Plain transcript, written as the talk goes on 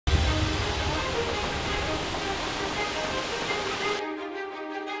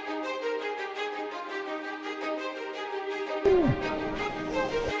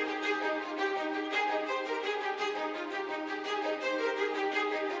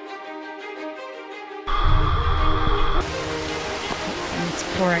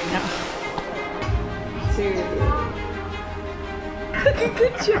for right now. 2.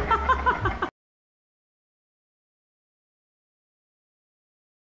 Good job.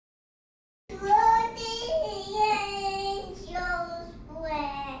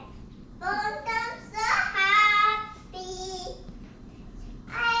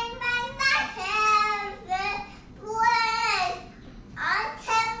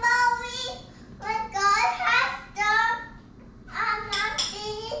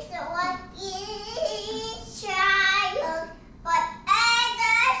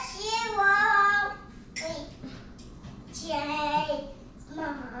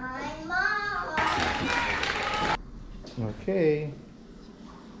 Okay,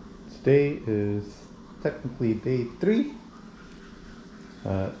 today is technically day 3,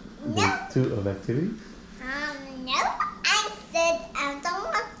 day 2 of activities. No, I said I don't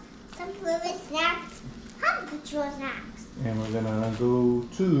want some fluid snacks. How about your snacks? And we're gonna go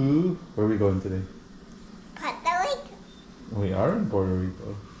to, where are we going today? Puerto Rico. We are in Puerto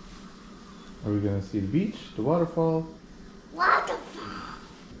Rico. Are we gonna see the beach, the waterfall? Waterfall.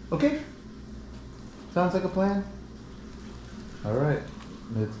 Okay, sounds like a plan. All right,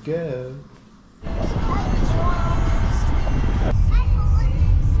 let's go.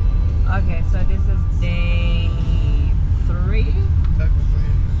 Okay, so this is day 3.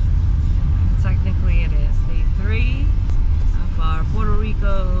 Technically it is day 3 of our Puerto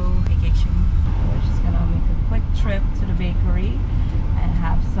Rico vacation. We're just gonna make a quick trip to the bakery and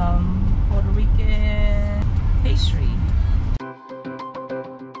have some Puerto Rican pastry.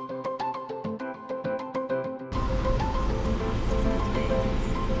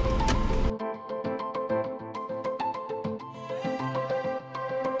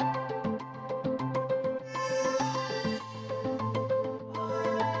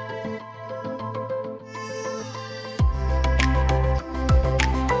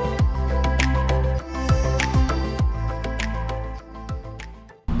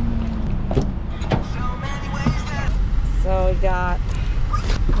 So we got,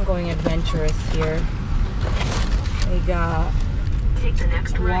 I'm going adventurous here. We got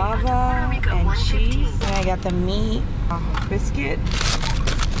guava and cheese. And I got the meat, biscuit.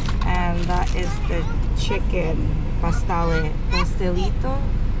 And that is the chicken, pastelito,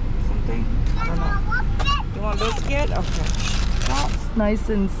 something. I don't know. You want biscuit? Okay. That's nice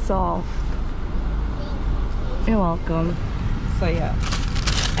and soft. You're welcome. So yeah.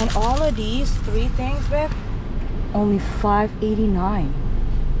 And all of these 3 things, babe, only $5.89.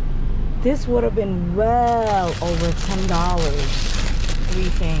 This would have been well over $10. 3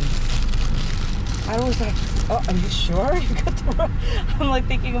 things. I was like, oh, are you sure you got the right? I'm like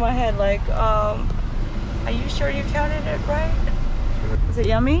thinking in my head, like, are you sure you counted it right? Is it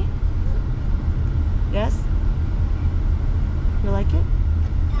yummy? Yes? You like it?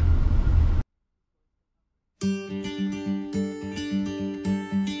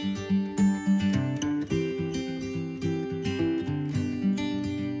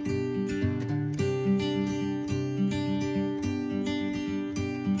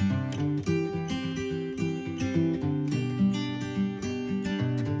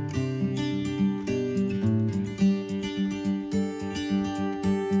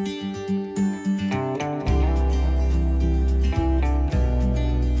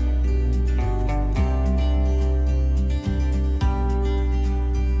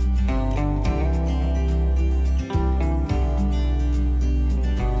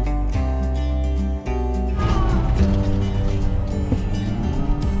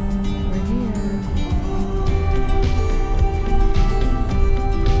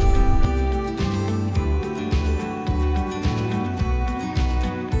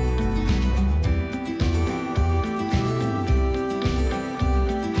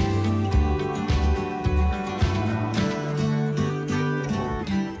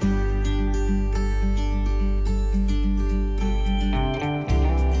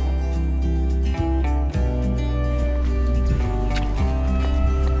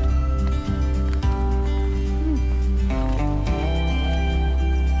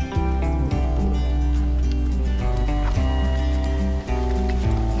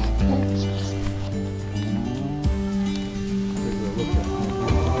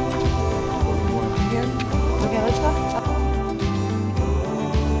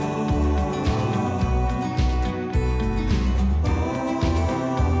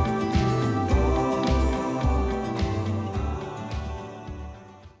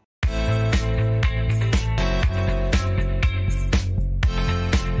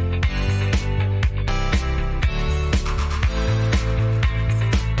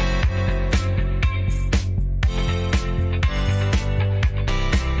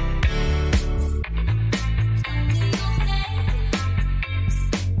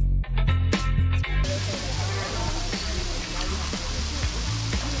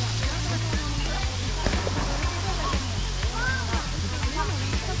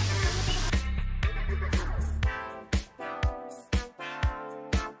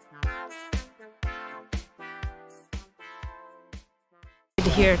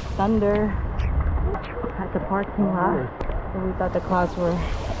 hear thunder at the parking lot. So we thought the clouds were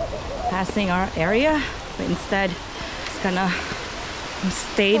passing our area, but instead it's gonna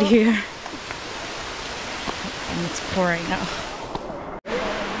stayed here. And it's pouring now.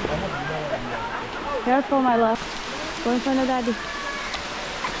 Careful, my love. Go in front of Daddy.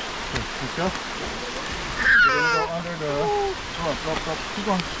 Go. You're gonna go under the... Go up. Keep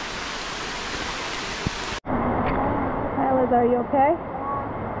going. Alice, are you okay?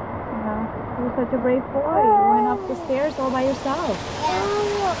 No. You're such a brave boy. You went up the stairs all by yourself.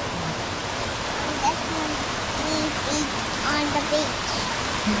 Yeah. That's when we eat on the beach.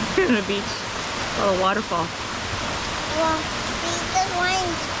 On the beach. Oh, a waterfall. Well, see, the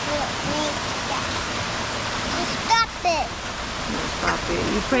lines will make that. Just stop it. Stop it.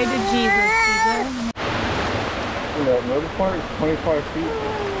 You pray to Jesus, Caesar. The middle part is 25 feet.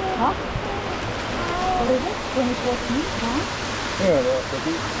 Huh? What is it? 24 feet, huh? Yeah, the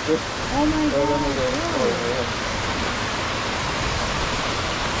beach just Oh my right God. under there. Oh, yeah.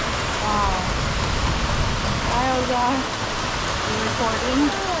 Wow. Hi, Olga. You recording?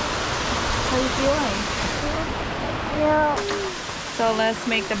 How are you feeling? No. So let's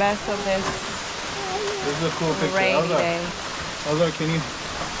make the best of this This is a cool picture. rainy day. Elza, can you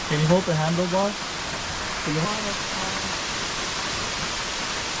hold the handlebar? Can you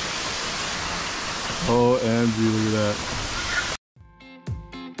OMG, look at that.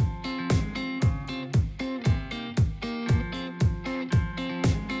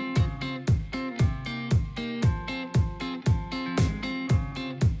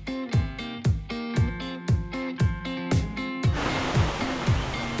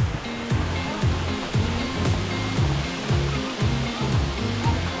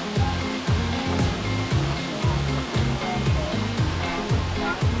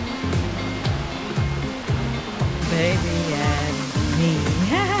 Baby and me.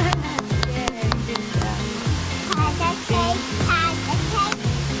 Yeah, good job.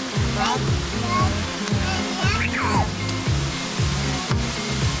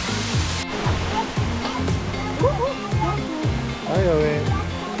 Hi, Owen.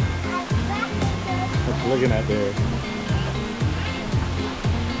 What you looking at there?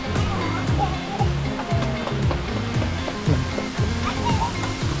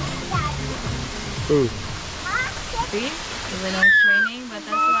 Ooh. See? Even though it's raining, but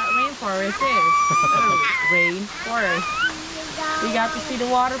that's what rainforest is. Rainforest. We got to see the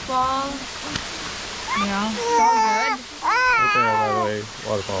waterfall. You know, so good. Right there, by the way,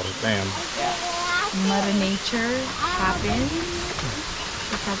 waterfall. Damn. Mother Nature happens.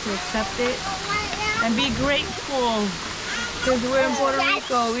 Just have to accept it and be grateful. Because we're in Puerto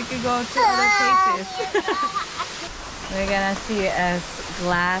Rico, we could go to other places. We're gonna see it as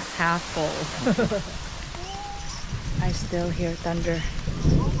glass half full. I still hear thunder.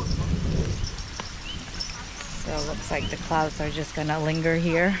 So it looks like the clouds are just gonna linger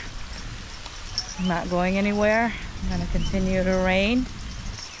here. Not going anywhere. I'm gonna continue to rain.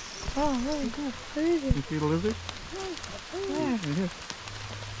 Oh, really good. What is it? You see the lizard? Where? Right here.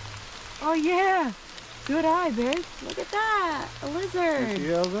 Oh yeah. Good eye, babe. Look at that. A You lizard. see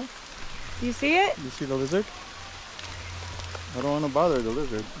it, Elza? Do you see it? You see the lizard? I don't want to bother the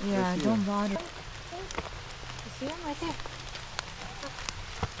lizard. Yeah, I see don't him. bother. You see him right there?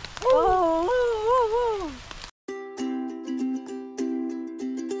 Oh, oh, oh, oh.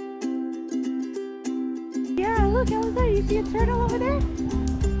 Yeah, look, Elsa, you see a turtle over there?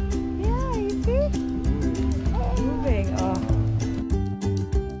 Yeah, you see? Moving. Oh.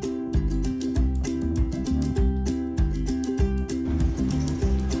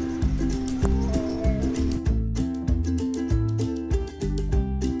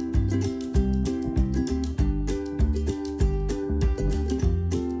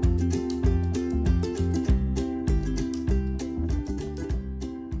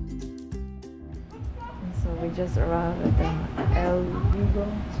 We just arrived at the El Yogo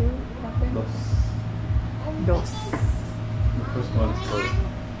 2 cafe. Dos. The first one is closed.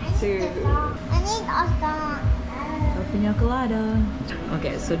 2. I need also. A pina colada.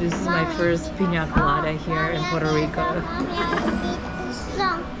 Okay, so this is my first pina colada here in Puerto Rico.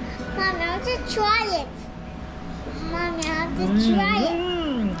 Mommy, I have to try it. Mommy, I have to try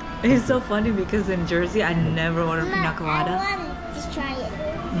it. It's so funny because in Jersey I never ordered pina colada. I want to try it.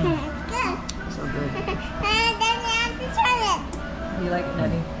 It's good. So good. And then I have to try it. You like it,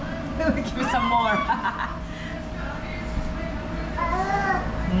 Daddy? Give me some more.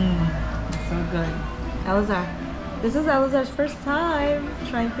 It's so good. Elazar. This is Elazar's first time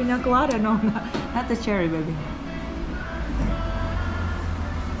trying pina colada. No, not the cherry, baby.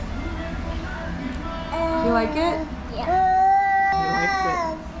 You like it? Yeah. He likes it.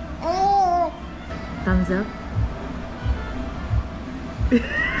 Thumbs up.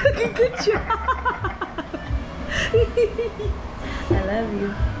 Good job. I love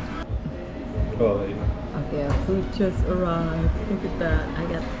you. Oh, Okay, our food just arrived. Look at that. I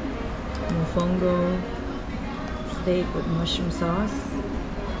got mofongo steak with mushroom sauce.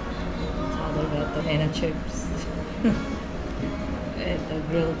 That's how they got the banana chips. And the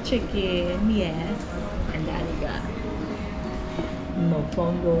grilled chicken, yes. And Daddy got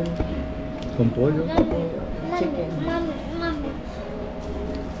mofongo con pollo. chicken. Mommy.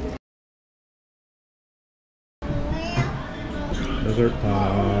 Dessert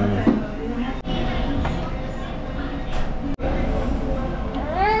time.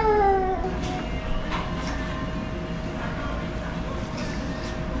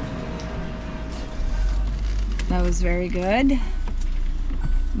 That was very good.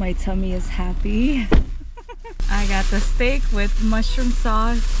 My tummy is happy. I got the steak with mushroom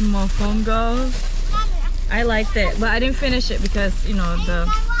sauce, mofongo. I liked it, but I didn't finish it because, you know,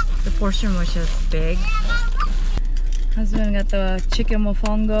 the portion was just big. Husband got the chicken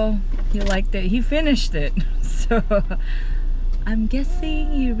mofongo. He liked it. He finished it. So I'm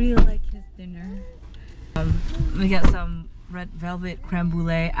guessing he really liked his dinner. We got some red velvet creme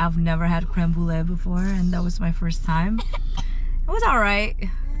brulee. I've never had creme brulee before, and that was my first time. It was alright.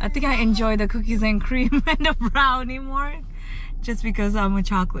 I think I enjoy the cookies and cream and the brownie more, just because I'm a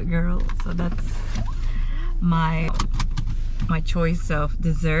chocolate girl. So that's my choice of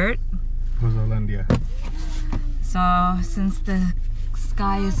dessert. Gozalandia. So since the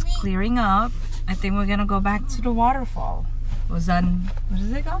sky is clearing up, I think we're gonna go back to the waterfall. What is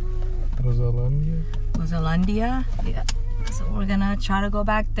it called? Gozalandia. Gozalandia. Yeah. So we're gonna try to go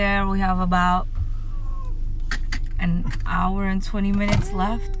back there. We have about an hour and 20 minutes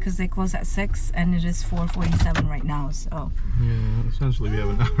left because they close at 6 and it is 4:47 right now. So Yeah, essentially we have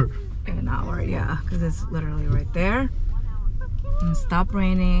an hour. an hour, yeah, because it's literally right there. And stop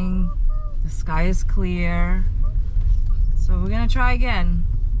raining. The sky is clear. So we're gonna try again,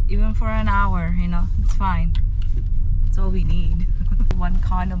 even for an hour. You know, it's fine. That's all we need. One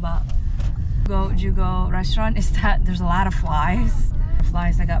con about Yogo restaurant is that there's a lot of flies.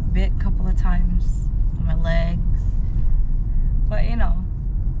 Flies, I got bit a couple of times on my legs, but you know,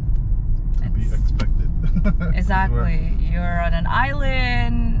 To be expected. exactly. You're on an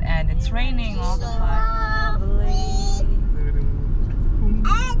island and it's raining all the time.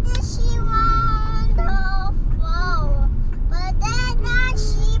 And she want to fall, but then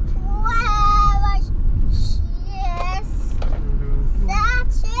she was that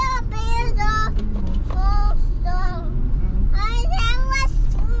she'll be the full song. I never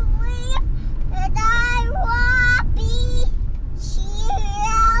sleep, and I will be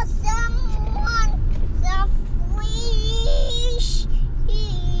cheer someone the fish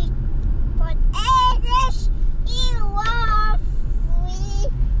eat, but it is you are free.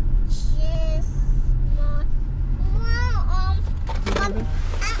 Just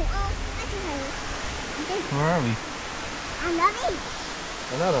Where are we? I'm loving.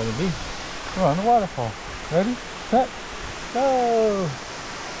 We're not on the beach. We're on the waterfall. Ready? Set. Go!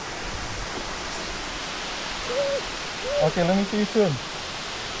 Okay, let me see you swim.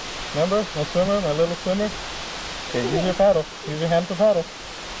 Remember? My swimmer, my little swimmer? Okay, use your paddle. Use your hands to paddle.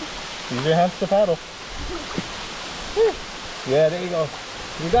 Use your hands to paddle. Yeah, there you go.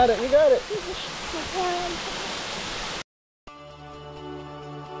 You got it, you got it.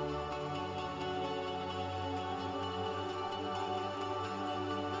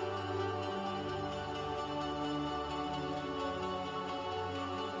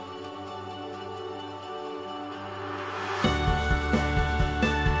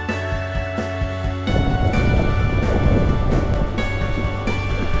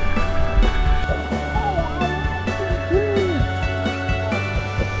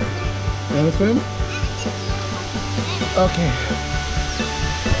 You wanna swim? Okay.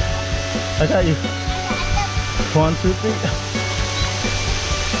 I got you. 1, 2, 3.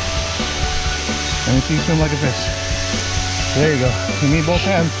 Let me see you swim like a fish. There you go. Give me both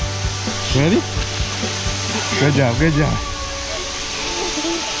hands. Ready? Good job, good job.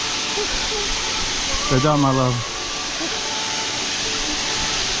 Good job, my love.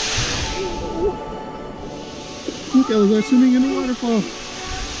 Look, I was swimming in the waterfall.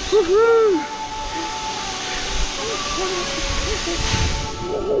 Woohoo!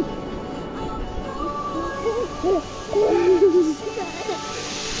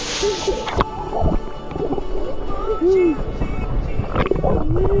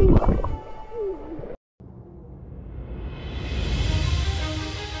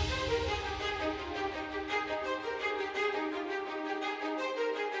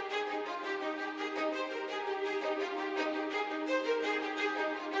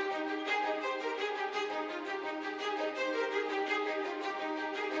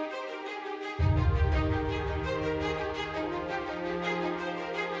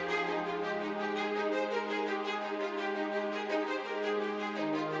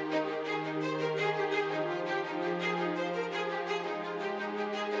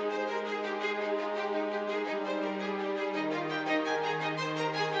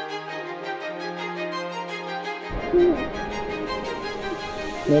 Love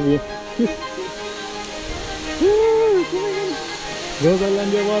you.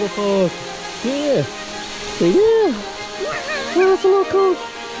 Gozalandia Waterfalls. Yeah. Yeah. Oh, it's a little cold.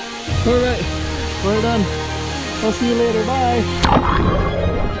 Alright. We're done. I'll see you later.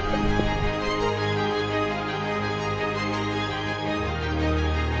 Bye.